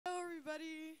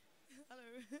everybody.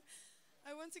 Hello.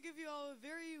 I want to give you all a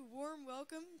very warm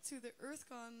welcome to the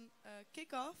Earthcon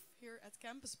kickoff here at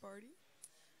Campus Party.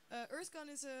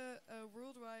 Earthcon is a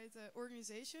worldwide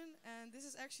organization, and this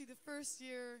is actually the first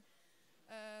year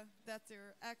that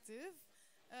they're active.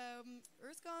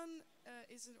 Earthcon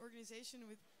is an organization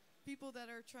with people that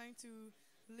are trying to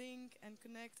link and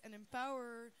connect and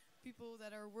empower people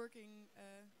that are working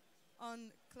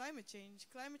on climate change.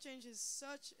 Climate change is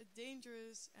such a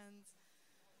dangerous and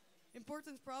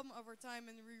important problem of our time,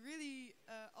 and we really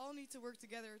all need to work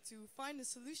together to find a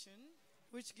solution,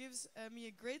 which gives me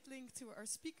a great link to our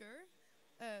speaker,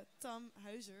 Tom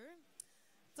Huizer.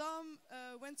 Tom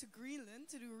went to Greenland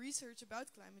to do research about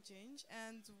climate change,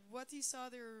 and what he saw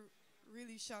there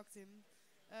really shocked him.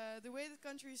 The way the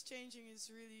country is changing is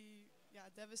really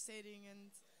devastating,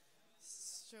 and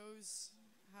shows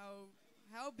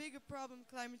how big a problem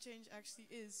climate change actually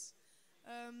is.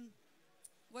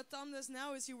 What Tom does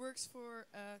now is he works for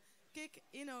Kick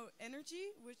Inno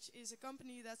Energy, which is a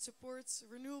company that supports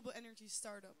renewable energy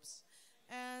startups.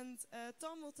 And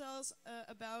Tom will tell us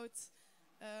about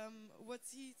what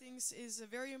he thinks is a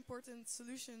very important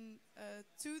solution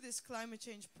to this climate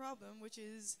change problem, which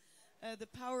is the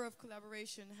power of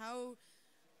collaboration. How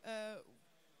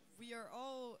we are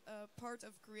all part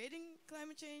of creating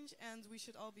climate change, and we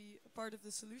should all be a part of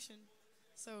the solution.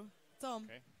 So, Tom.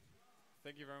 Okay.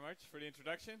 Thank you very much for the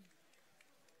introduction.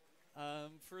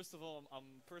 First of all,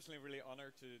 I'm personally really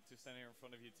honored to stand here in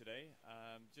front of you today.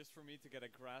 Just for me to get a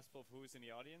grasp of who's in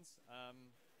the audience.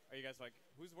 Are you guys like,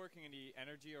 who's working in the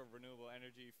energy or renewable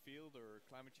energy field or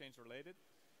climate change related?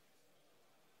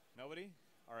 Nobody?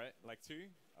 All right, like two?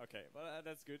 Okay, well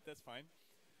that's good, that's fine.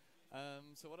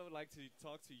 So what I would like to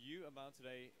talk to you about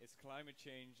today is climate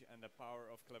change and the power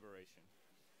of collaboration.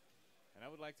 And I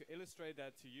would like to illustrate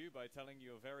that to you by telling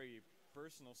you a very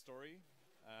personal story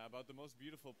about the most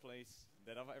beautiful place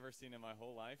that I've ever seen in my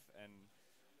whole life, and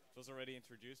it was already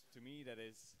introduced to me, that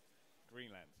is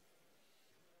Greenland.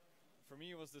 For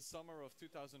me, it was the summer of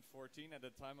 2014. At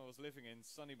the time I was living in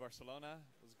sunny Barcelona.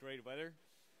 It was great weather,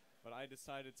 but I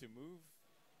decided to move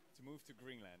to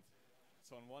Greenland.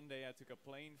 So on one day I took a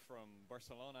plane from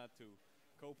Barcelona to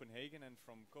Copenhagen, and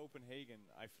from Copenhagen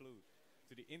I flew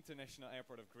to the international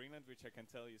airport of Greenland, which I can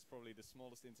tell you is probably the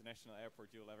smallest international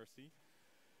airport you'll ever see.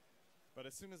 But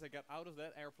as soon as I got out of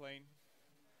that airplane,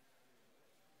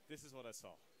 this is what I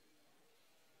saw.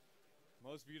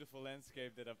 Most beautiful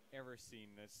landscape that I've ever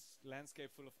seen. This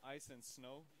landscape full of ice and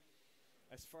snow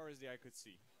as far as the eye could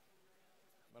see.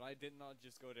 But I did not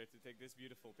just go there to take this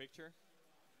beautiful picture.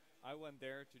 I went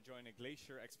there to join a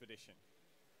glacier expedition.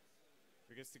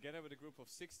 Because together with a group of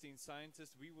 16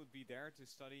 scientists, we would be there to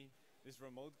study this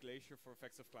remote glacier for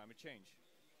effects of climate change.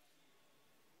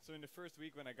 So in the first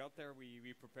week when I got there, we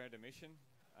prepared a mission.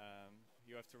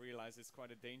 You have to realize it's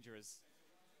quite a dangerous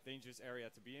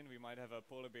area to be in. We might have a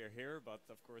polar bear here, but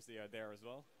of course they are there as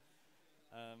well.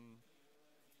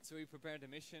 So we prepared a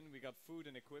mission, we got food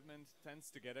and equipment,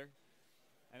 tents together.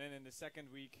 And then in the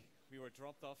second week, we were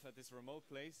dropped off at this remote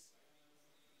place,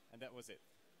 and that was it.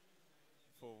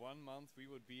 For 1 month, we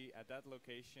would be at that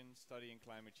location studying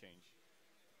climate change.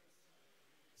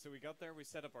 So we got there, we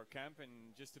set up our camp,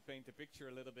 and just to paint the picture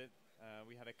a little bit,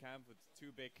 we had a camp with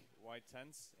 2 big white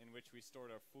tents in which we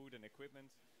stored our food and equipment.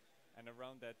 And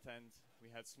around that tent, we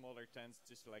had smaller tents,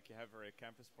 just like you have at a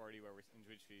campus party in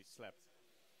which we slept.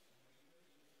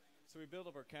 So we built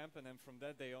up our camp, and then from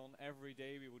that day on, every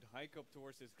day we would hike up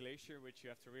towards this glacier, which you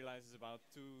have to realize is about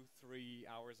 2-3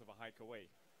 hours of a hike away.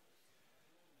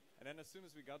 And then as soon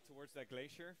as we got towards that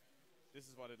glacier, this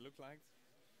is what it looked like.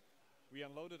 We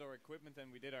unloaded our equipment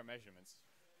and we did our measurements.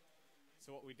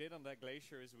 So what we did on that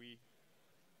glacier is we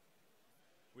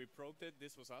probed it.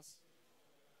 This was us.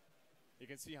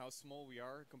 You can see how small we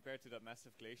are compared to that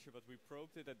massive glacier, but we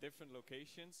probed it at different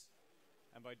locations.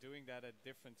 And by doing that at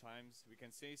different times, we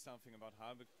can say something about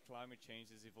how the climate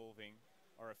change is evolving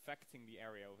or affecting the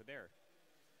area over there.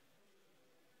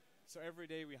 So every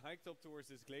day we hiked up towards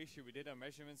this glacier, we did our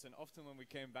measurements, and often when we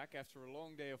came back after a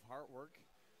long day of hard work,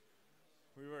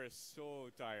 we were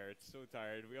so tired.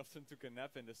 We often took a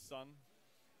nap in the sun.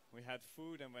 We had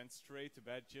food and went straight to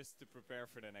bed just to prepare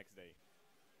for the next day.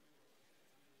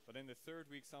 But in the third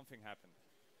week, something happened.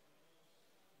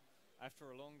 After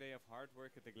a long day of hard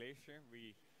work at the glacier,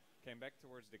 we came back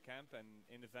towards the camp, and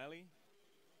in the valley,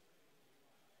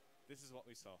 this is what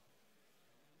we saw.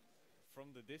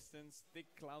 From the distance, thick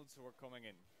clouds were coming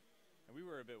in. And we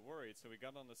were a bit worried, so we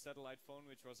got on the satellite phone,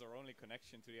 which was our only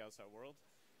connection to the outside world,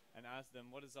 and asked them,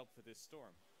 what is up with this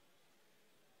storm?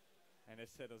 And they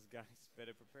said, us guys,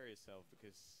 better prepare yourself,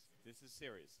 because this is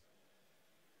serious.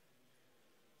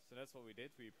 So that's what we did.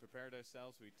 We prepared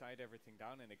ourselves, we tied everything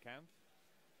down in the camp,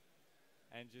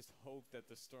 and just hoped that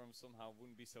the storm somehow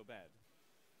wouldn't be so bad.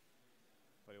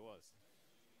 But it was.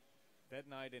 That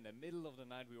night, in the middle of the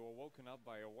night, we were woken up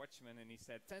by a watchman, and he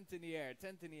said, tent in the air,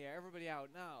 everybody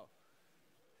out now.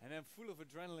 And then full of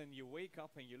adrenaline, you wake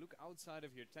up and you look outside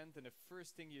of your tent, and the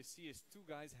first thing you see is two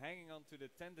guys hanging onto the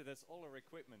tent, and that's all our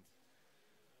equipment.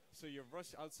 So you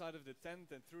rush outside of the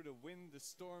tent, and through the wind, the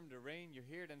storm, the rain, you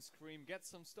hear them scream, get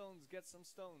some stones, get some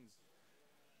stones.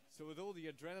 So with all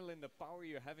the adrenaline, the power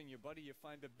you have in your body, you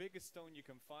find the biggest stone you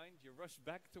can find, you rush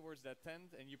back towards that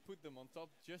tent, and you put them on top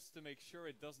just to make sure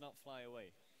it does not fly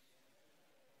away.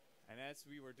 And as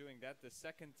we were doing that, the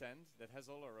second tent that has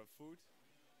all our food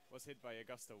was hit by a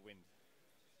gust of wind.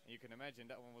 And you can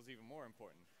imagine that one was even more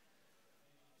important.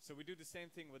 So we do the same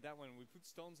thing with that one. We put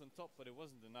stones on top, but it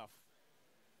wasn't enough.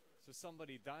 So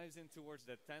somebody dives in towards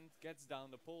that tent, gets down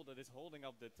the pole that is holding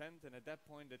up the tent, and at that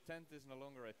point the tent is no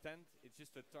longer a tent, it's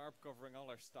just a tarp covering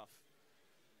all our stuff.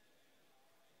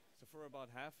 So for about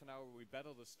half an hour we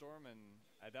battled the storm, and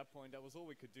at that point that was all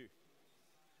we could do.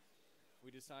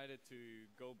 We decided to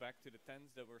go back to the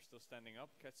tents that were still standing up,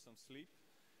 catch some sleep,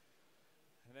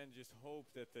 and then just hope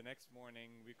that the next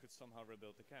morning we could somehow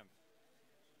rebuild the camp.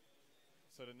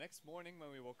 So the next morning when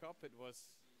we woke up, it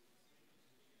was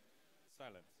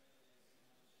silent.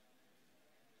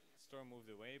 The storm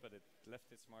moved away, but it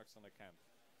left its marks on the camp.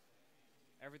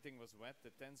 Everything was wet,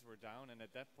 the tents were down, and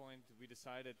at that point we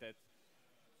decided that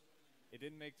it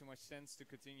didn't make too much sense to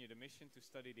continue the mission to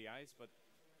study the ice, but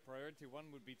priority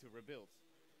one would be to rebuild.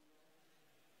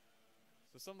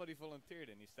 So somebody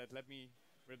volunteered and he said, let me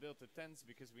rebuild the tents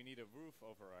because we need a roof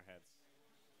over our heads.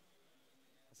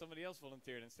 And somebody else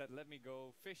volunteered and said, let me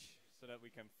go fish so that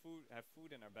we can have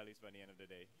food in our bellies by the end of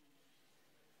the day.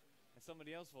 And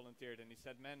somebody else volunteered and he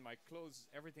said, man, my clothes,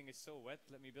 everything is so wet,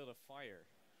 let me build a fire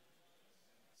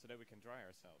so that we can dry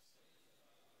ourselves.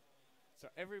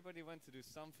 So everybody went to do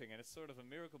something, and it's sort of a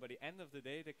miracle. By the end of the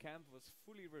day, the camp was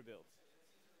fully rebuilt.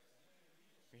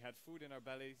 We had food in our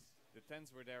bellies, the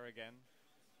tents were there again,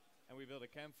 and we built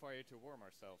a campfire to warm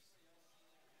ourselves.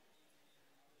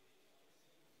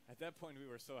 At that point we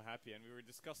were so happy, and we were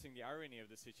discussing the irony of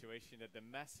the situation, that the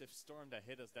massive storm that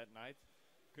hit us that night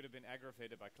could have been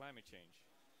aggravated by climate change.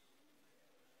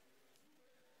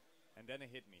 And then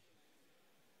it hit me.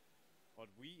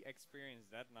 What we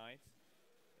experienced that night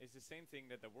is the same thing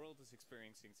that the world is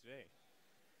experiencing today.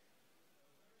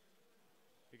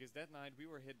 Because that night we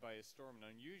were hit by a storm, an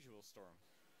unusual storm.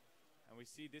 And we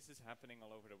see this is happening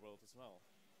all over the world as well.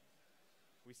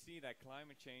 We see that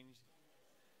climate change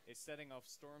is setting off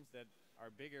storms that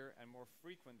are bigger and more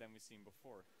frequent than we've seen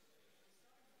before.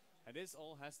 And this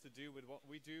all has to do with what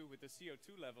we do with the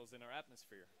CO2 levels in our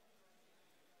atmosphere.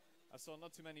 I saw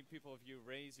not too many people of you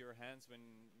raise your hands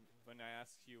when I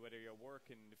asked you whether you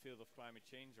work in the field of climate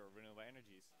change or renewable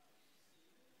energies.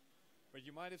 But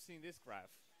you might have seen this graph,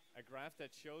 a graph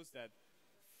that shows that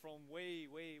from way,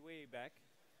 way, way back,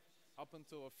 up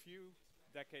until a few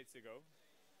decades ago,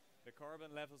 the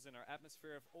carbon levels in our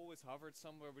atmosphere have always hovered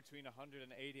somewhere between 180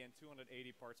 and 280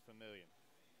 parts per million.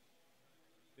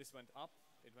 This went up,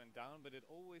 it went down, but it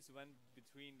always went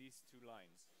between these two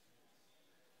lines.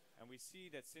 And we see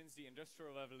that since the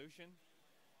Industrial Revolution,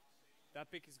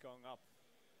 that peak is going up.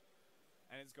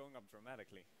 And it's going up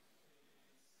dramatically.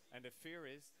 And the fear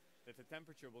is that the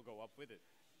temperature will go up with it.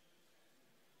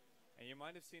 And you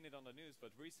might have seen it on the news,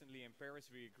 but recently in Paris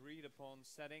we agreed upon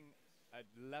setting a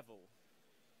level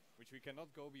which we cannot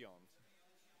go beyond,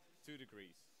 2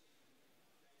 degrees.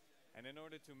 And in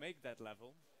order to make that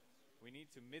level, we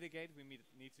need to mitigate, we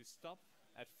need to stop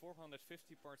at 450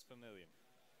 parts per million.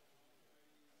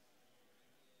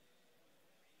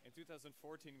 In 2014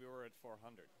 we were at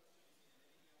 400.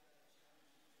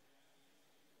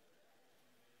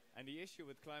 And the issue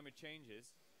with climate change is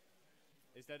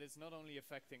that it's not only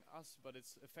affecting us, but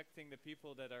it's affecting the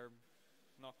people that are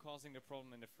not causing the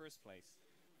problem in the first place.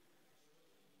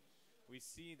 We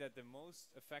see that the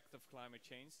most effect of climate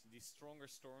change, these stronger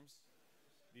storms,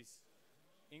 this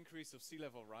increase of sea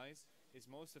level rise,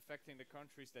 is most affecting the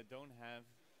countries that don't have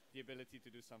the ability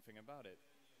to do something about it.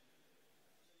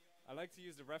 I like to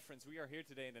use the reference, we are here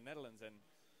today in the Netherlands, and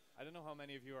I don't know how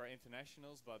many of you are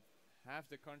internationals, but half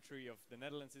the country of the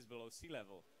Netherlands is below sea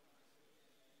level.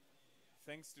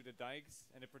 Thanks to the dikes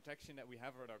and the protection that we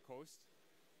have at our coast,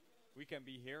 we can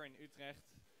be here in Utrecht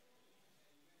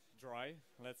dry,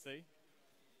 let's say.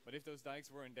 But if those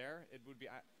dikes weren't there, it would be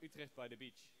Utrecht by the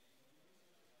beach.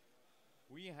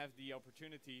 We have the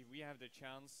opportunity, we have the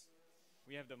chance,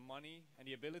 we have the money and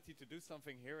the ability to do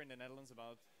something here in the Netherlands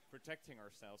about protecting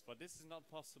ourselves. But this is not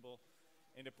possible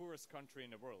in the poorest country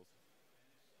in the world.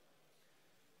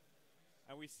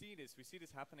 And we see this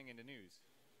happening in the news.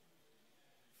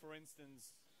 For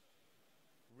instance,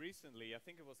 recently, I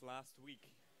think it was last week,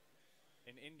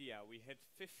 in India, we hit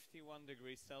 51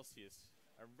 degrees Celsius,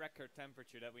 a record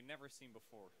temperature that we never seen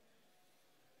before.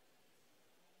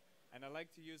 And I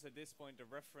like to use at this point a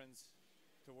reference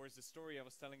towards the story I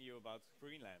was telling you about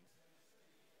Greenland.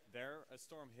 There, a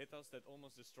storm hit us that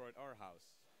almost destroyed our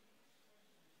house.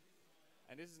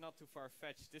 And this is not too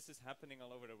far-fetched. This is happening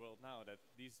all over the world now, that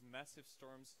these massive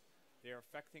storms, they're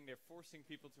forcing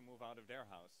people to move out of their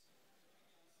house.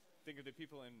 Think of the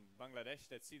people in Bangladesh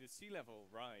that see the sea level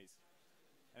rise,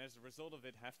 and as a result of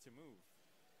it have to move.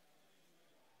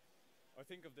 Or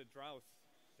think of the drought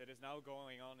that is now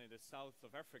going on in the south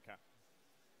of Africa,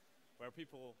 where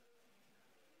people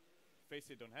face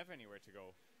it don't have anywhere to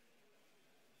go.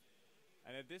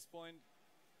 And at this point,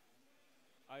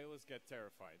 I always get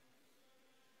terrified.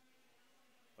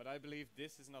 But I believe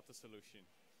this is not the solution.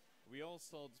 We all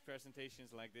saw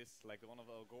presentations like this, like the one of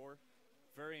Al Gore,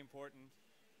 very important,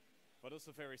 but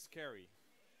also very scary.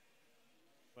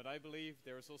 But I believe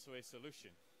there is also a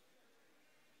solution.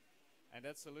 And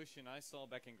that solution I saw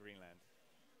back in Greenland.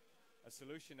 A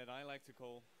solution that I like to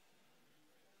call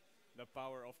the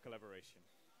power of collaboration.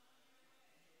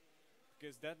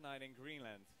 Because that night in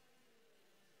Greenland,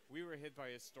 we were hit by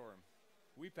a storm.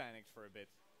 We panicked for a bit,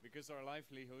 because our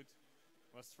livelihood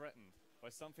was threatened by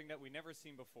something that we never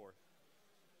seen before.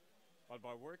 But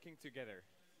by working together,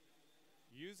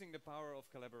 using the power of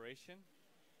collaboration,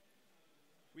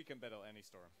 we can battle any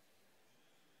storm.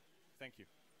 Thank you.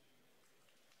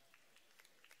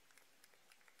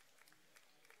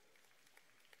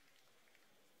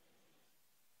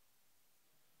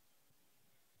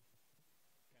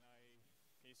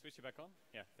 Can you switch it back on?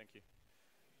 Yeah, thank you.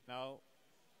 Now,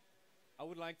 I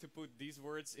would like to put these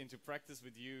words into practice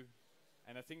with you,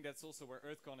 and I think that's also where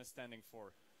Earthcon is standing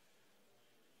for.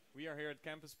 We are here at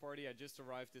Campus Party. I just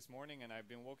arrived this morning and I've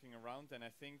been walking around, and I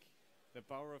think the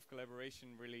power of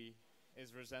collaboration really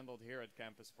is resembled here at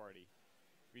Campus Party.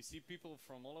 We see people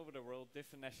from all over the world,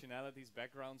 different nationalities,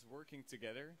 backgrounds, working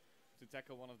together to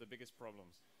tackle one of the biggest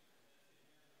problems.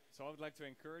 So I would like to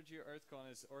encourage you.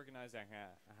 Earthcon is organizing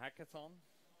a hackathon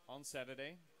on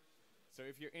Saturday. So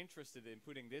if you're interested in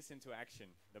putting this into action,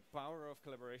 the power of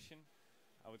collaboration,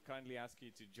 I would kindly ask you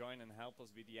to join and help us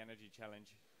with the energy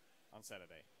challenge on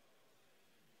Saturday.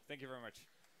 Thank you very much.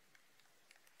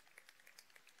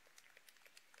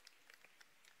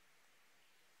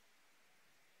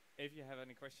 If you have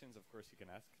any questions, of course you can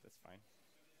ask. That's fine.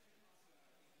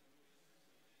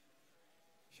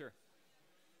 Sure.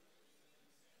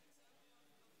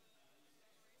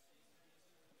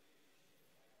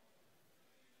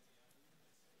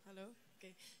 Hello.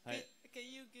 Okay. Hi. Can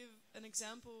you give an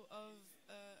example of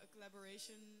a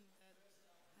collaboration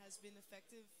that has been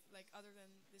effective, like other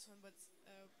than this one, but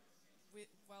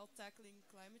while tackling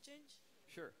climate change?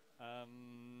 Sure.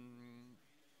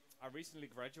 I recently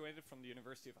graduated from the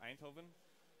University of Eindhoven,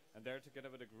 and there, together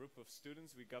with a group of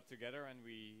students, we got together and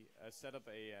we set up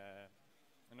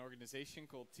an organization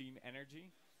called Team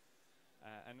Energy.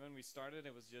 And when we started,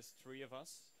 it was just 3 of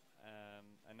us.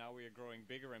 And now we are growing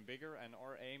bigger and bigger, and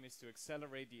our aim is to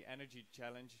accelerate the energy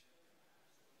challenge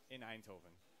in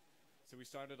Eindhoven. So we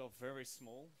started off very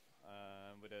small,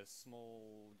 with a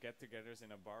small get-togethers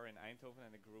in a bar in Eindhoven,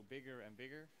 and it grew bigger and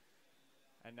bigger.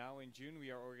 And now in June we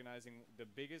are organizing the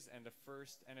biggest and the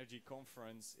first energy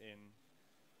conference in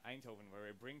Eindhoven, where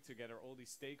we bring together all these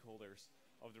stakeholders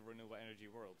of the renewable energy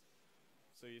world.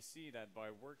 So you see that by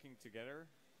working together,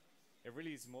 it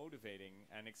really is motivating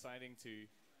and exciting to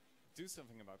do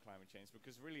something about climate change,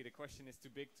 because really the question is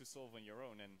too big to solve on your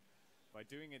own, and by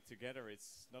doing it together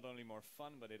it's not only more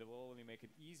fun, but it will only make it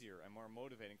easier and more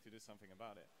motivating to do something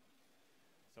about it.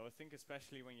 So I think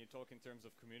especially when you talk in terms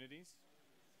of communities,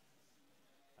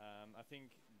 I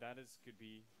think that could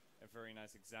be a very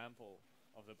nice example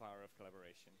of the power of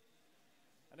collaboration.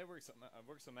 And it works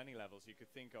on many levels. You could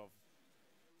think of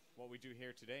what we do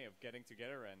here today, of getting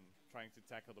together and trying to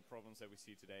tackle the problems that we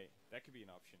see today. That could be an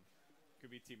option. It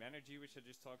could be Team Energy, which I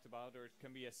just talked about, or it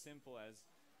can be as simple as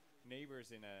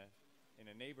neighbors in a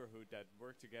neighborhood that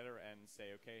work together and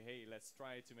say, okay, hey, let's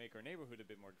try to make our neighborhood a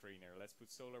bit more greener. Let's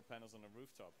put solar panels on the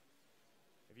rooftop.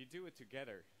 If you do it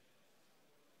together,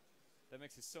 that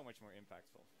makes it so much more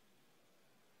impactful.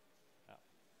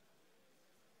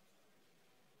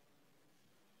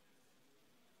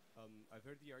 I've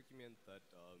heard the argument that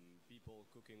people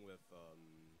cooking with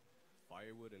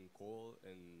firewood and coal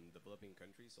in developing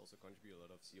countries also contribute a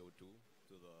lot of CO2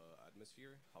 to the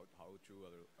atmosphere. How true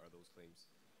are those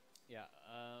claims? Yeah,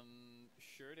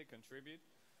 sure they contribute,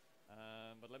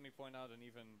 but let me point out an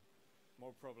even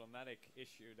more problematic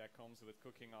issue that comes with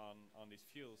cooking on these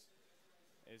fuels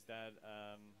is that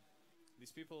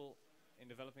these people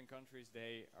in developing countries,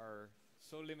 they are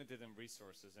so limited in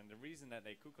resources, and the reason that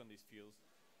they cook on these fuels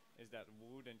is that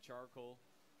wood and charcoal,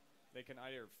 they can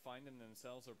either find them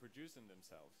themselves or produce them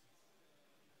themselves.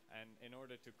 And in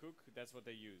order to cook, that's what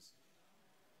they use.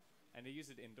 And they use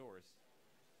it indoors.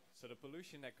 So the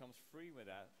pollution that comes free with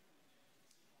that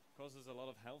causes a lot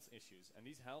of health issues. And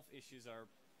these health issues are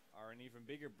an even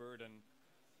bigger burden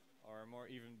or a more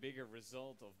even bigger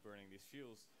result of burning these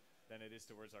fuels than it is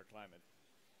towards our climate.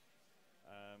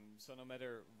 So no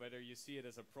matter whether you see it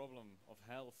as a problem of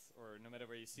health or no matter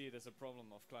where you see it as a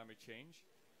problem of climate change,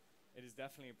 it is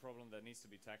definitely a problem that needs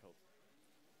to be tackled.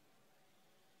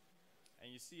 And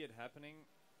you see it happening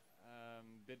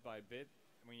bit by bit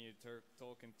when you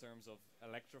talk in terms of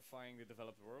electrifying the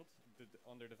developed world, the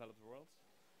underdeveloped world.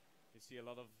 You see a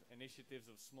lot of initiatives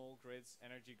of small grids,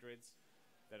 energy grids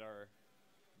that are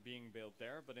being built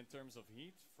there. But in terms of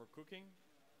heat for cooking,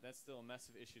 that's still a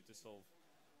massive issue to solve.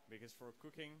 Because for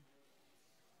cooking,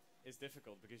 it's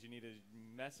difficult because you need a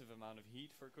massive amount of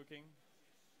heat for cooking.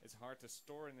 It's hard to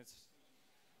store and it's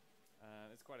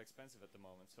quite expensive at the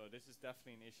moment. So this is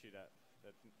definitely an issue that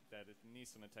it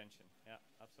needs some attention. Yeah,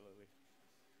 absolutely.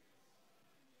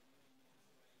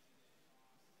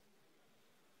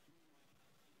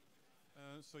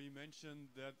 So you mentioned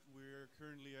that we're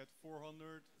currently at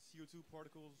 400 CO2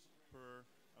 particles per,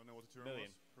 I don't know what the term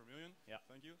Million. was, per million. Yeah.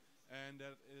 Thank you. And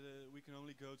that we can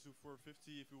only go to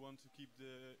 450 if we want to keep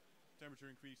the temperature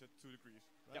increase at 2 degrees,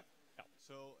 right? Yep. Yep.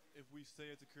 So if we stay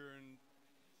at the current,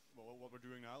 well, what we're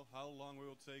doing now, how long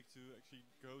will it take to actually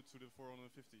go to the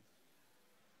 450?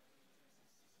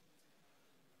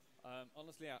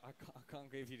 Honestly, I can't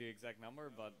give you the exact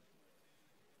number, but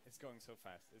it's going so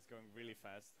fast. It's going really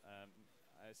fast.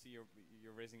 I see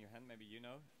you're raising your hand. Maybe you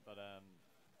know, but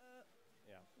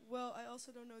yeah. Well, I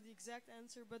also don't know the exact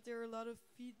answer, but there are a lot of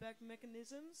feedback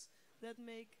mechanisms that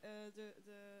make the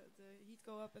heat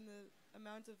go up and the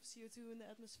amount of CO2 in the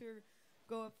atmosphere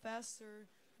go up faster,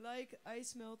 like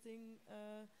ice melting.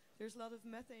 There's a lot of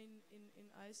methane in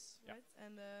ice, Yeah. right?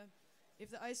 And if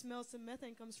the ice melts, the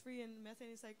methane comes free, and methane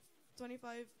is like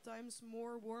 25 times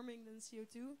more warming than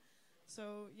CO2.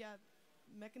 So yeah,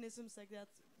 mechanisms like that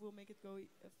will make it go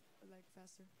like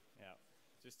faster. Yeah.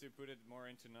 Just to put it more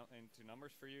into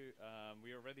numbers for you,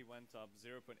 we already went up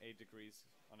 0.8 degrees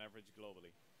on average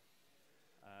globally.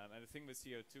 And the thing with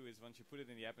CO2 is once you put it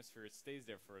in the atmosphere, it stays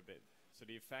there for a bit. So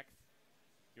the effect,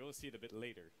 you'll see it a bit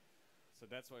later. So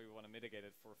that's why we want to mitigate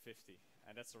it for 50,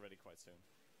 and that's already quite soon.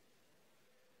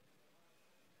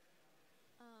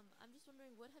 I'm just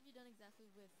wondering, what have you done exactly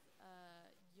with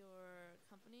your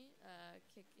company,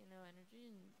 CPEU4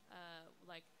 Energy, and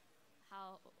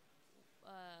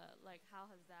how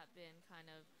has that been kind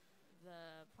of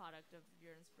the product of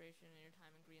your inspiration and your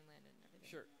time in Greenland and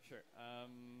everything? Sure.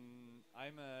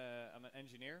 I'm an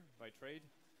engineer by trade.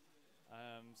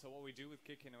 So what we do with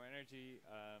CPEU4 Energy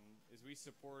is we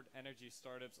support energy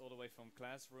startups all the way from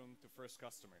classroom to first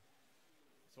customer.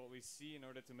 So what we see in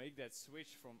order to make that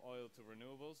switch from oil to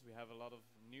renewables, we have a lot of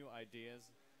new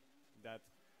ideas that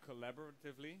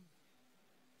collaboratively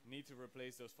need to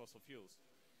replace those fossil fuels.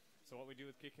 So what we do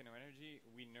with CPEU4 Energy,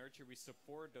 we nurture, we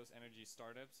support those energy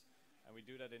startups, and we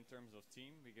do that in terms of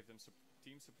team. We give them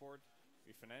team support,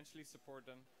 we financially support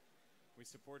them, we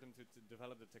support them to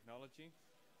develop the technology,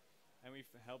 and we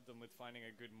help them with finding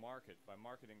a good market by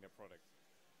marketing their product.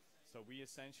 So we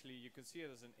essentially, you can see it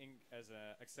as an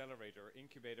accelerator or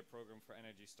incubator program for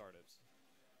energy startups.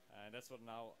 And that's what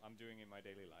now I'm doing in my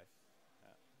daily life.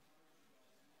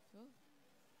 Cool.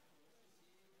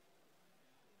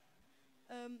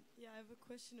 Yeah, I have a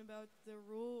question about the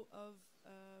role of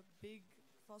big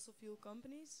fossil fuel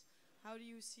companies. How do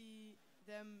you see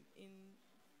them in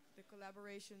the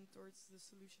collaboration towards the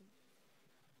solution?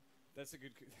 That's a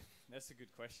good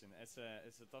question. It's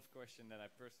a tough question that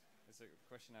it's a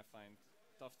question I find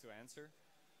tough to answer.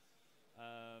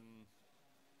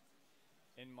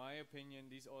 In my opinion,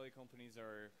 these oil companies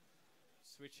are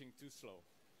switching too slow.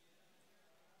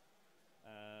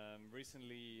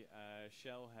 Recently,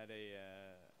 Shell had a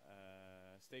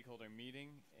stakeholder meeting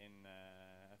in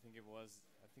I think it was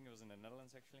in the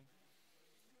Netherlands actually,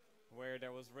 where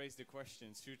there was raised the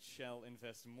question: should Shell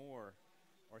invest more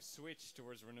or switch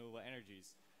towards renewable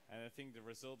energies? And I think the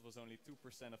result was only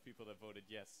 2% of people that voted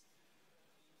yes.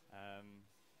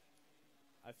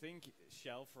 I think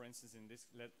Shell, for instance,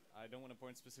 I don't want to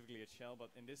point specifically at Shell, but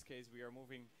in this case we are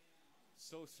moving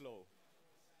so slow.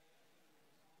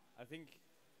 I think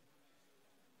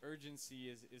urgency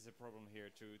is a problem here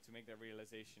to make that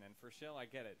realization. And for Shell, I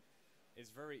get it. It's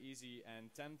very easy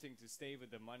and tempting to stay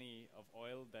with the money of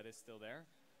oil that is still there.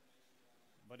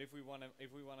 But if we want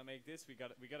to make this, we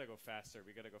gotta go faster.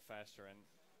 We gotta go faster. And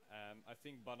I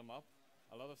think bottom up,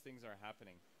 a lot of things are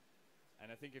happening.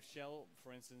 And I think if Shell,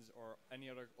 for instance, or any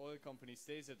other oil company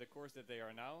stays at the course that they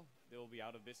are now, they will be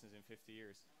out of business in 50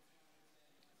 years.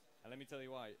 And let me tell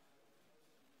you why.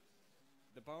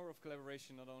 The power of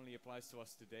collaboration not only applies to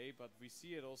us today, but we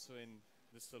see it also in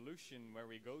the solution where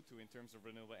we go to in terms of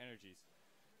renewable energies.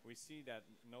 We see that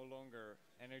no longer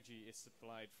energy is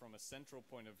supplied from a central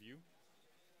point of view,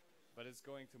 but it's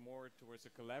going to more towards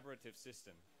a collaborative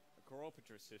system, a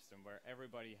cooperative system where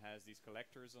everybody has these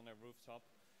collectors on their rooftop,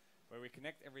 where we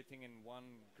connect everything in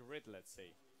one grid, let's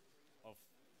say, of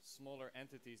smaller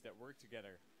entities that work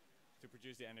together to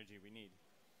produce the energy we need.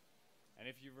 And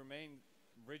if you remain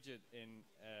rigid in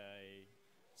a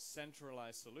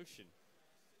centralized solution,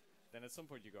 then at some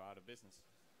point you go out of business.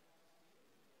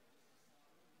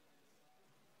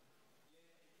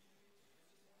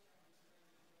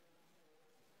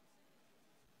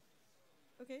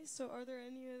 Okay, so are there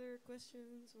any other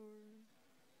questions, or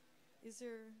is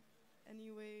there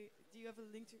any way? Do you have a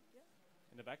link to? Yeah.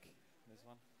 In the back, there's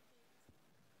one.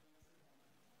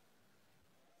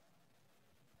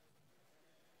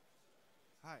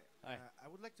 Hi. Hi. I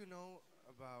would like to know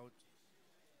about.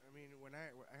 I mean, when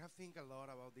I have think a lot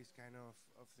about this kind of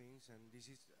things, and this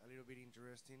is a little bit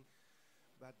interesting.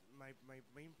 But my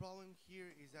main problem here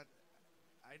is that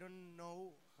I don't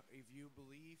know if you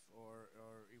believe or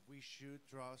if we should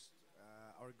trust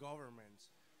our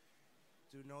governments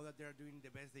to know that they're doing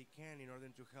the best they can in order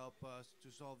to help us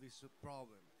to solve this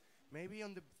problem. Maybe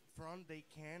on the front they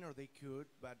can or they could,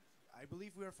 but I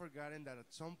believe we are forgotten that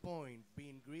at some point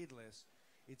being greedless,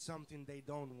 it's something they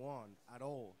don't want at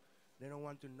all. They don't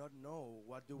want to not know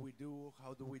what do we do,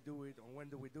 how do we do it, or when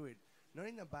do we do it. Not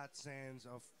in a bad sense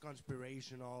of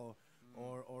conspirational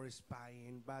or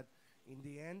spying, but in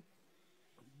the end,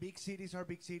 big cities are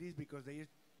big cities because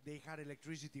they had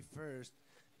electricity first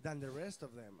than the rest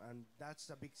of them, and that's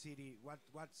a big city.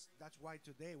 That's why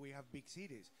today we have big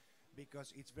cities,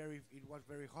 because it was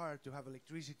very hard to have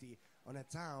electricity on a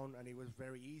town, and it was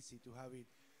very easy to have it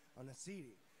on a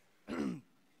city.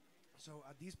 So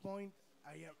at this point,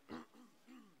 I am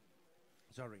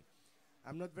sorry,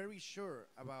 I'm not very sure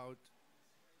about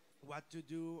what to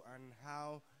do and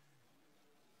how,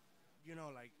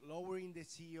 like lowering the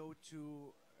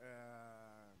CO2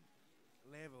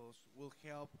 levels will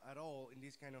help at all in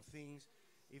these kind of things,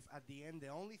 if at the end the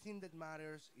only thing that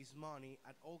matters is money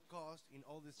at all costs in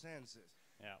all the senses.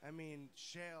 Yeah. I mean,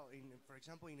 Shell, for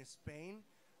example, in Spain,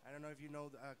 I don't know if you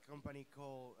know a company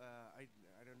called I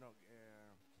don't know,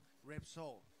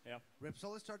 Repsol. Yeah.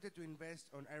 Repsol started to invest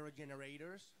on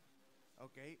aerogenerators,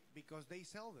 okay, because they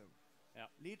sell them. Yeah.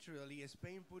 Literally,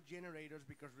 Spain put generators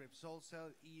because Repsol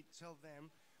sell them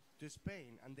to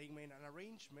Spain, and they made an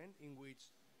arrangement in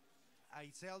which I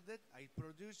sell it, I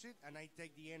produce it, and I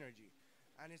take the energy.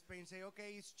 And Spain say,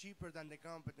 okay, it's cheaper than the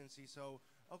competency, so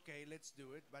okay, let's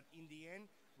do it. But in the end,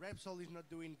 Repsol is not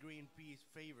doing Greenpeace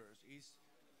favors; it's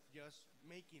just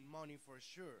making money for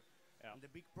sure. Yeah. And the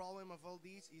big problem of all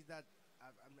this is that,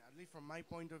 at least from my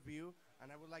point of view,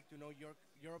 and I would like to know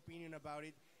your opinion about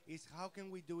it, is how can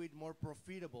we do it more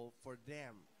profitable for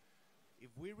them?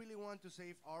 If we really want to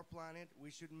save our planet,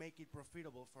 we should make it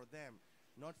profitable for them,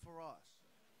 not for us.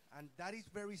 And that is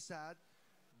very sad,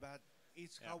 but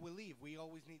it's how we live. We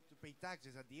always need to pay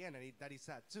taxes at the end, and that is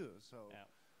sad too. So. Yeah.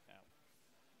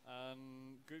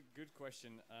 Good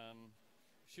question.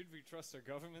 Should we trust our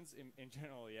governments? In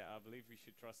general, yeah, I believe we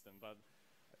should trust them. But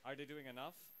are they doing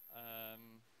enough?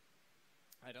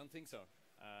 I don't think so.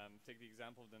 Take the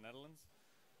example of the Netherlands.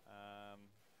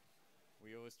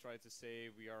 We always try to say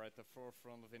we are at the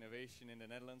forefront of innovation in the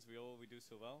Netherlands. We do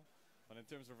so well. But in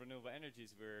terms of renewable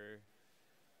energies, we're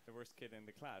the worst kid in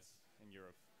the class in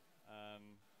Europe.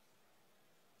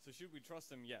 So should we trust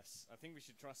them? Yes, I think we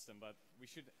should trust them, but we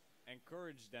should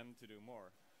encourage them to do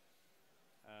more.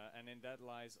 And in that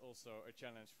lies also a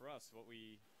challenge for us.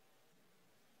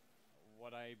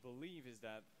 What I believe is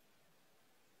that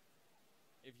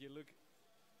if you look,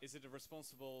 is it a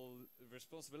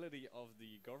responsibility of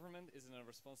the government? Is it a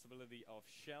responsibility of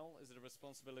Shell? Is it a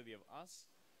responsibility of us?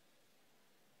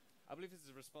 I believe it's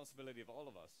a responsibility of all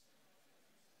of us.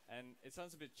 And it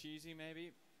sounds a bit cheesy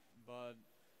maybe, but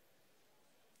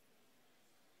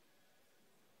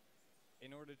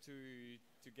in order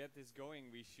to get this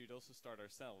going, we should also start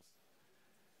ourselves.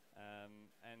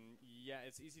 And yeah,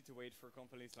 it's easy to wait for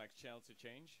companies like Shell to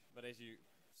change, but as you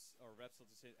reps, so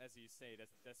to say, as you say,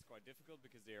 that's quite difficult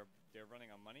because they're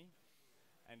running on money,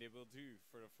 and they will do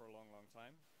for a long, long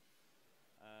time.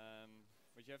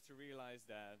 But you have to realize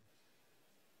that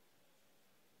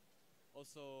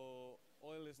also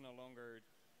oil is no longer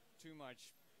too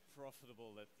much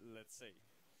profitable. Let's say,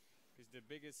 because the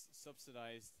biggest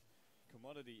subsidized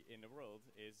commodity in the world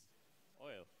is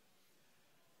oil.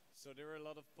 So there are a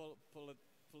lot of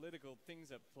political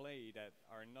things at play that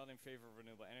are not in favor of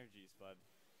renewable energies. But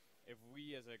if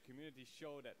we as a community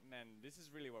show that, man, this is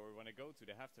really where we want to go to,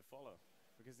 they have to follow.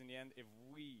 Because in the end, if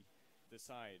we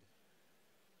decide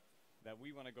that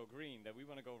we want to go green, that we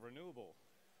want to go renewable,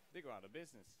 they go out of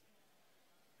business.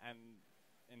 And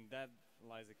in that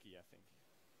lies the key, I think.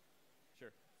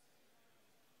 Sure.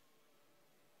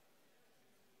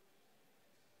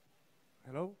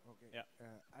 Hello? Okay. Yeah.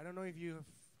 I don't know if you have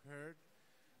heard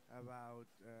about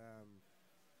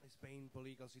Spain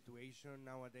political situation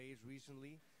nowadays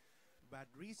recently, but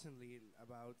recently,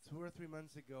 about 2 or 3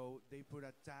 months ago, they put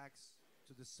a tax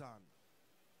to the sun.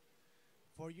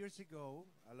 4 years ago,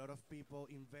 a lot of people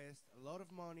invest a lot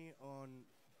of money on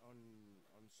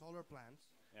solar plants.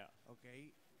 Yeah.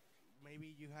 Okay,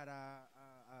 maybe you had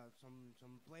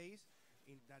some place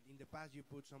in that in the past you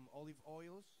put some olive,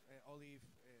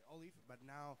 but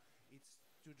now it's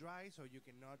too dry, so you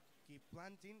cannot keep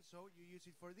planting, so you use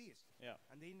it for this. Yeah.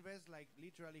 And they invest like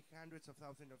literally hundreds of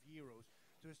thousands of euros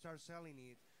to start selling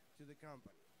it to the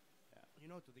company,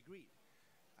 to the grid.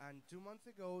 And 2 months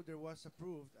ago, there was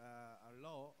approved a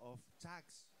law of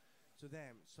tax to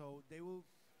them, so they will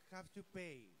have to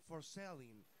pay for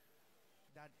selling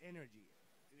that energy,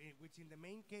 which in the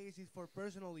main case is for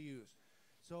personal use.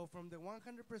 So from the 100%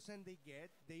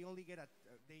 they only get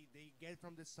they get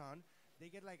from the sun, they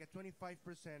get like a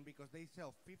 25% because they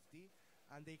sell 50,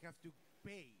 and they have to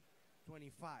pay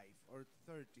 25 or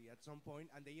 30 at some point,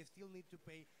 and they still need to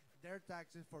pay their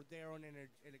taxes for their own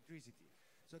electricity.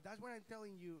 So that's what I'm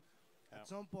telling you. At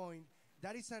some point,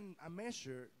 that is a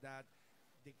measure that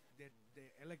the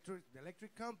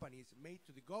electric companies made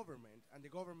to the government and the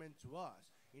government to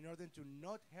us in order to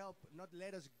not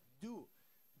let us do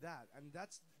that. And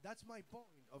that's my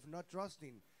point of not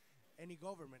trusting any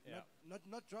government, Yeah.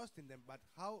 not trusting them, but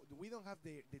how we don't have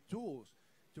the tools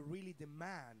to really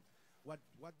demand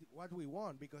what we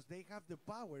want, because they have the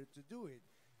power to do it.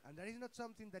 And that is not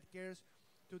something that cares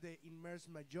to the immersed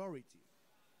majority.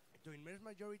 To immersed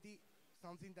majority,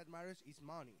 something that matters is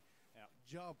money, Yeah.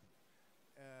 job,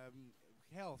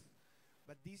 health.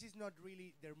 But this is not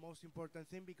really their most important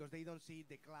thing, because they don't see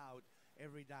the cloud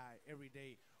every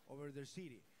day over their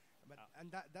city. But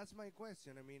and that's my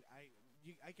question. I mean,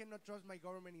 I cannot trust my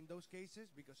government in those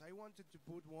cases, because I wanted to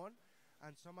put one,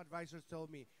 and some advisors told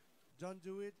me, don't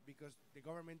do it because the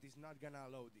government is not gonna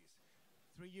allow this.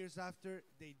 3 years after,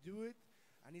 they do it,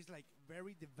 and it's like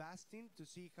very devastating to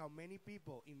see how many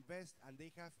people invest, and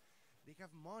they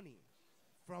have money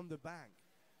from the bank,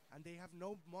 and they have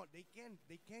they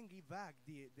can't give back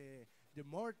the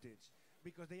mortgage,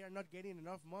 because they are not getting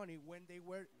enough money when they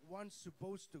were once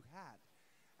supposed to have.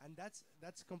 And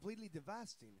that's completely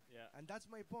devastating. Yeah. And that's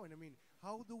my point. I mean,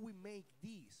 how do we make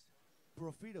these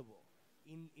profitable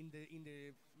in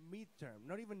the midterm,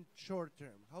 not even short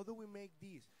term? How do we make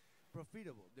these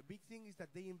profitable? The big thing is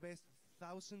that they invest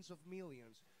thousands of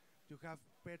millions to have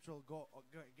petrol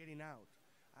getting out,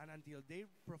 and until they're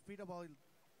profitable,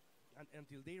 and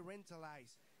until they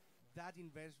rentalize that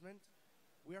investment,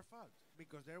 we are fucked,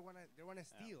 because they wanna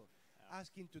steal,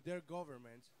 asking to their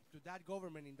governments, to that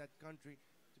government in that country,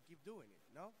 to keep doing it.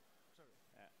 No, sorry.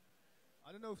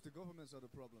 I don't know if the governments are the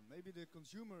problem. Maybe the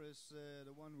consumer is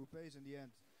the one who pays in the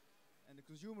end, and the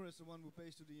consumer is the one who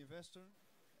pays to the investor.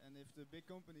 And if the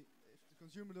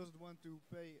consumer doesn't want to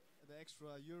pay the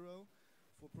extra euro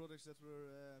for products that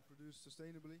were produced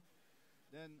sustainably,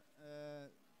 then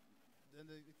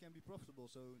it can be profitable.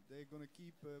 So they're going to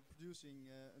keep producing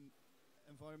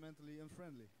environmentally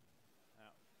unfriendly.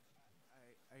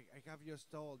 I have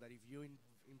just told that if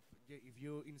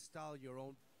you install your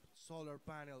own solar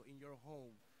panel in your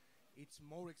home, it's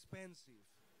more expensive,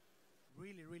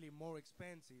 really, really more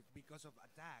expensive, because of a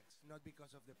tax, not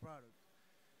because of the product,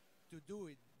 to do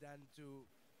it than to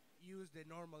use the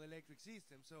normal electric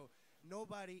system. So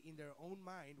nobody in their own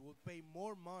mind would pay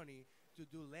more money to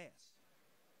do less.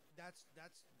 That's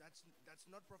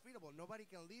not profitable. Nobody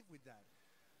can live with that.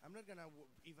 I'm not gonna.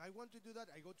 If I want to do that,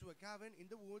 I go to a cabin in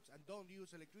the woods and don't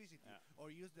use electricity, or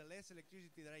use the less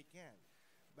electricity that I can.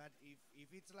 But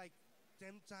if it's like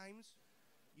 10 times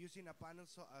using a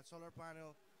solar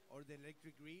panel, or the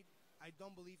electric grid, I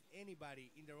don't believe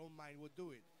anybody in their own mind would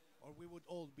do it, or we would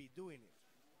all be doing it.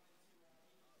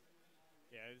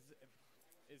 Yeah,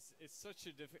 it's such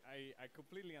a I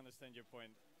completely understand your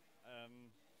point.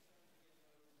 Um,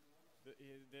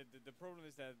 the problem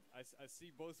is that I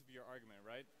see both of your argument,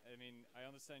 right? I mean, I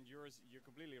understand yours. You're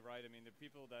completely right. I mean, the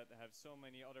people that have so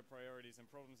many other priorities and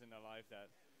problems in their life that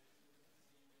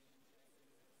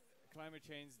climate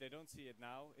change, they don't see it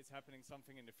now. It's happening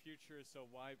something in the future. So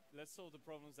why? Let's solve the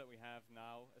problems that we have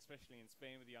now, especially in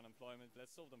Spain with the unemployment.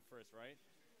 Let's solve them first, right?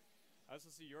 I also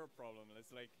see your problem.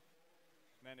 It's like,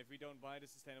 man, if we don't buy the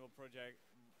sustainable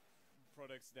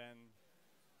products, then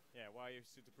yeah, why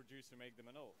should the producer make them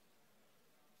at all?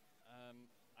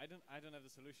 I don't have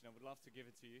the solution. I would love to give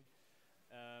it to you.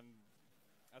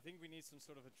 I think we need some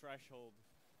sort of a threshold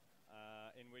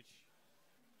in which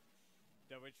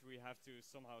we have to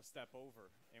somehow step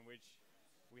over, in which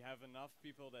we have enough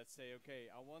people that say, okay,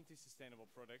 I want these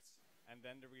sustainable products, and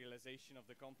then the realization of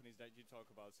the companies that you talk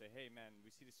about say, hey man,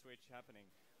 we see the switch happening,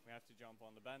 we have to jump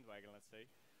on the bandwagon, let's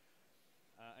say.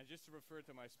 And just to refer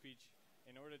to my speech,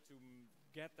 in order to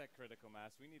get that critical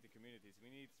mass, we need the communities.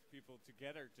 We need people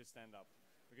together to stand up.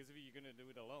 Because if you're going to do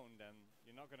it alone, then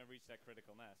you're not going to reach that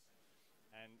critical mass,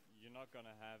 and you're not going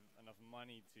to have enough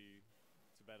money to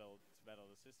battle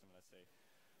the system, let's say.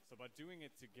 So by doing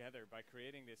it together, by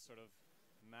creating this sort of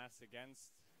mass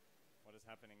against what is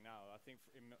happening now, I think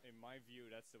in my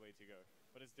view that's the way to go.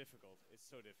 But it's difficult. It's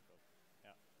so difficult.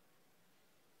 Yeah.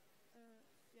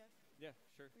 Yeah. Yeah.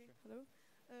 Sure. Okay. Sure.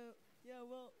 Hello. Yeah.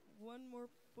 Well, one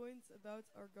more point about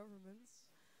our governments.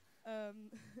 Um,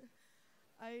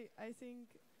 I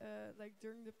think like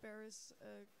during the Paris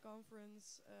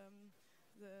conference,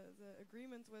 the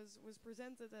agreement was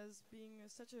presented as being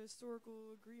such a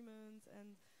historical agreement,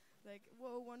 and like,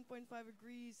 whoa, 1.5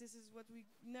 degrees, this is what we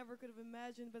never could have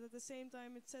imagined. But at the same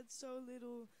time, it said so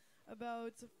little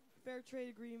about fair trade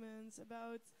agreements,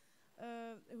 about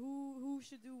who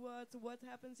should do what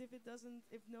happens if it doesn't,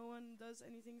 if no one does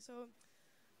anything. So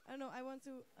I don't know. I want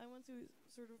to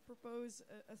sort of propose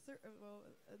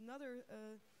another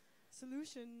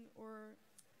solution or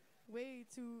way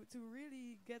to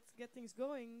really get things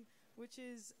going, which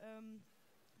is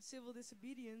civil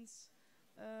disobedience.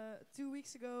 2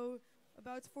 weeks ago,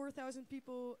 about 4,000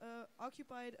 people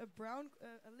occupied a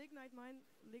lignite mine.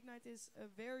 Lignite is a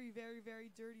very, very, very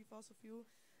dirty fossil fuel.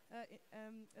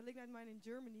 A lignite mine in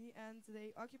Germany, and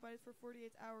they occupied it for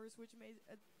 48 hours, which made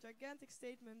a gigantic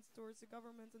statement towards the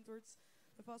government and towards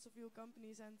the fossil fuel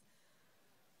companies. And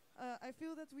I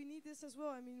feel that we need this as well.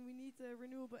 I mean, we need the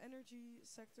renewable energy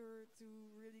sector to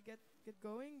really get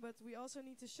going, but we also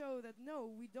need to show that no,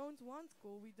 we don't want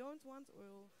coal, we don't want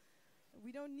oil,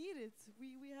 we don't need it.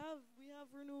 We have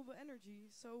renewable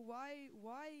energy. So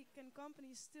why can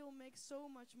companies still make so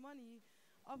much money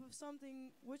off of something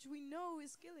which we know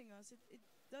is killing us? It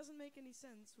doesn't make any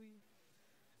sense. We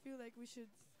feel like we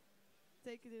should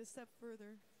take it a step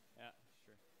further. Yeah.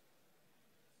 Sure.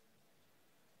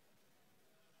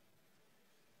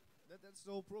 That's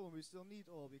the whole problem. We still need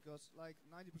oil because like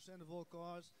 90% of all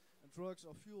cars and trucks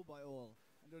are fueled by oil,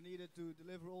 and they're needed to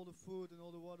deliver all the food and all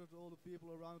the water to all the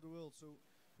people around the world. So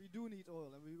we do need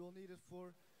oil, and we will need it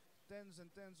for tens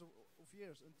and tens of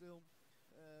years until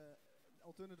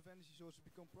alternative energy sources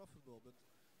become profitable. But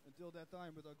until that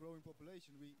time, with our growing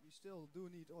population, we still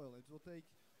do need oil. It will take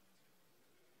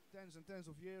tens and tens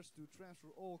of years to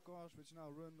transfer all cars which now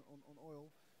run on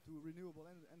oil to renewable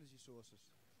energy sources.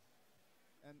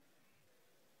 And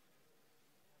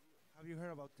Have you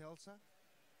heard about Tesla?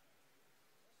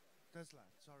 Tesla.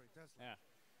 Yeah.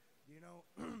 Do you know?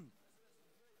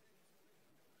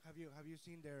 Have you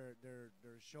seen their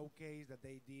showcase that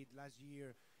they did last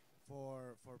year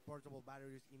for portable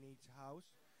batteries in each house,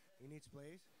 in each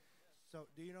place? So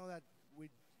do you know that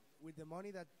with the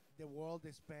money that the world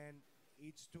they spend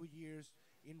each 2 years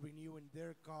in renewing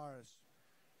their cars,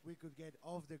 we could get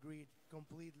off the grid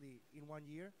completely in 1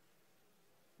 year?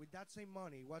 With that same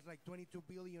money, it was like $22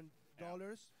 billion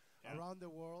Yeah. around the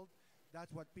world.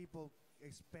 That's what people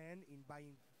spend in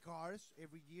buying cars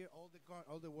every year, all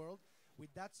the world.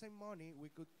 With that same money, we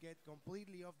could get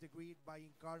completely off the grid,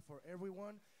 buying cars for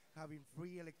everyone, having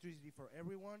free electricity for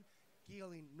everyone,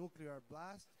 killing nuclear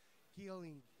blast,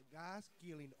 killing gas,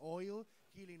 killing oil,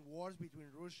 killing wars between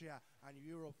Russia and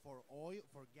Europe for oil,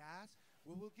 for gas.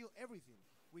 We will kill everything.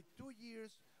 With 2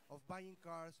 years of buying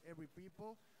cars, every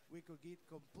people, we could get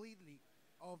completely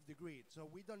off the grid. So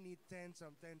we don't need tens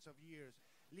and tens of years,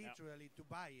 literally, to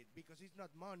buy it, because it's not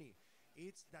money.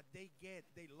 It's that they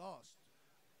lost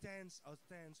tens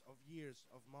of years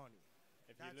of money.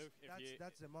 That's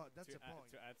the point.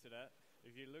 To add to that,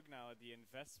 if you look now at the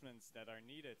investments that are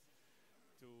needed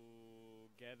to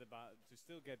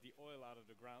still get the oil out of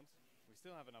the ground, We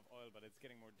still have enough oil, but it's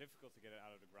getting more difficult to get it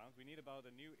out of the ground. We need about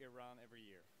a new Iran every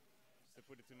year, just to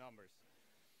put it to numbers.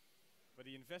 But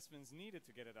the investments needed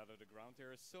to get it out of the ground, they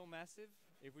are so massive.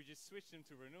 If we just switch them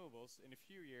to renewables, in a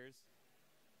few years,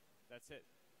 that's it.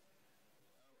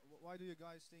 Why do you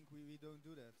guys think we don't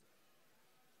do that?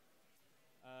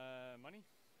 Money.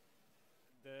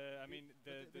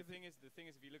 The thing is, if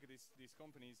you look at these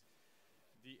companies,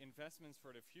 the investments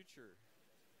for the future,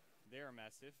 they are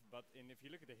massive. But if you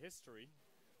look at the history,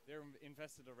 they're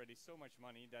invested already so much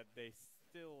money that they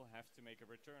still have to make a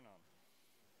return on.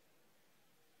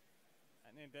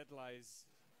 And in that lies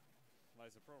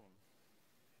a problem.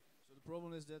 So the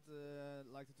problem is that,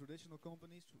 like the traditional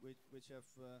companies, which have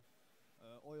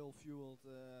oil-fueled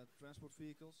transport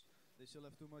vehicles, they still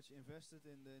have too much invested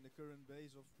in the current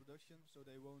base of production, so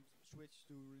they won't switch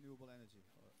to renewable energy.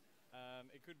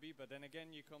 It could be, but then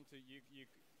again, you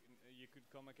could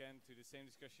come again to the same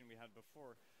discussion we had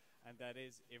before, and that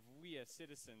is, if we as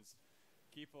citizens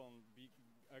keep on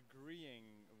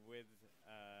agreeing with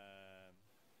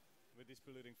these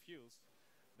polluting fuels,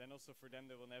 then also for them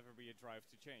there will never be a drive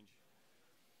to change.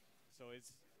 So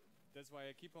that's why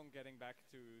I keep on getting back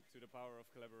to the power of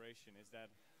collaboration. Is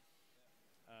that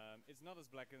it's not as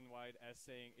black and white as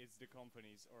saying it's the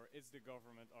companies or it's the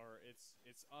government or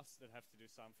it's us that have to do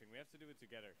something. We have to do it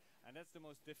together, and that's the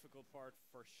most difficult part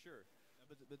for sure.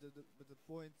 But the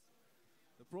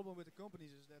problem with the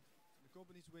companies is that the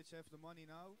companies which have the money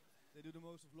now, they do the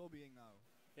most of lobbying now,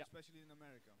 Yeah. especially in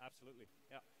America. Absolutely,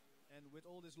 yeah. And with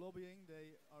all this lobbying,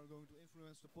 they are going to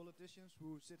influence the politicians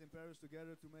who sit in Paris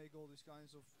together to make all these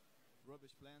kinds of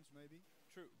rubbish plans, maybe.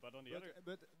 True, but on the other,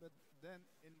 But then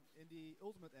in the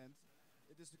ultimate end,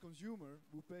 it is the consumer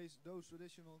who pays those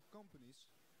traditional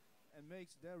companies and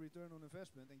makes their return on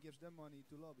investment and gives them money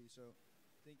to lobby. So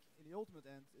I think in the ultimate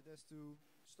end, it has to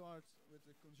start with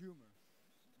the consumer,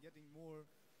 getting more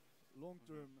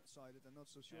long-term sided and not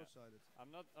so short-sided.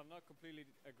 I'm not completely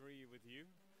agree with you,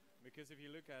 because if you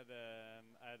look at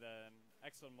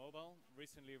ExxonMobil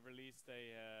recently released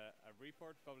a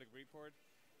public report,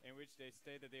 in which they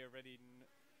state that they already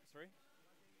sorry?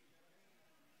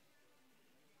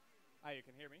 You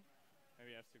can hear me?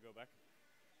 Maybe I have to go back.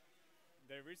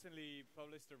 They recently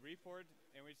published a report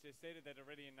in which they stated that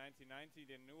already in 1990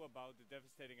 they knew about the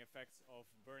devastating effects of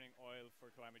burning oil for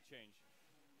climate change.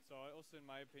 So also, in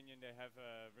my opinion, they have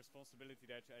a responsibility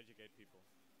there to educate people.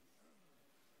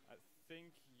 I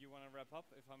think you want to wrap up,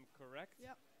 if I'm correct?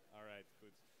 Yep. All right,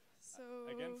 good.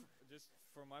 So Again, just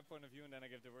from my point of view, and then I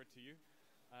give the word to you.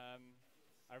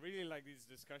 I really like these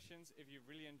discussions. If you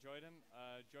really enjoy them,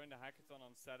 join the hackathon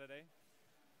on Saturday.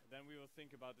 Then we will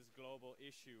think about this global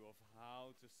issue of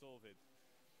how to solve it.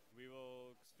 We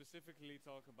will specifically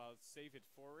talk about Save It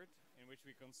Forward, in which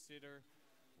we consider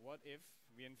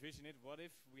we envision it, what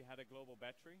if we had a global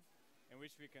battery in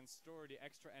which we can store the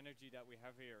extra energy that we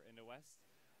have here in the West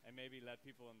and maybe let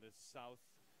people in the South,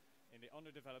 in the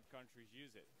underdeveloped countries,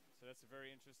 use it. So that's a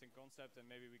very interesting concept, and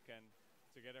maybe we can,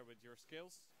 together with your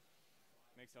skills,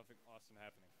 make something awesome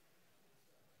happening.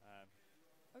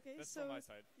 okay, That's so from my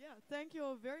side. yeah, thank you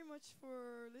all very much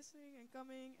for listening and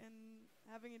coming and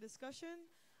having a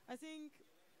discussion. I think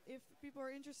if people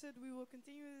are interested, we will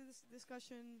continue this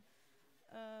discussion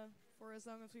for as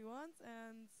long as we want.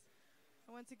 And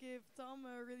I want to give Tom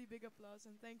a really big applause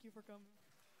and thank you for coming.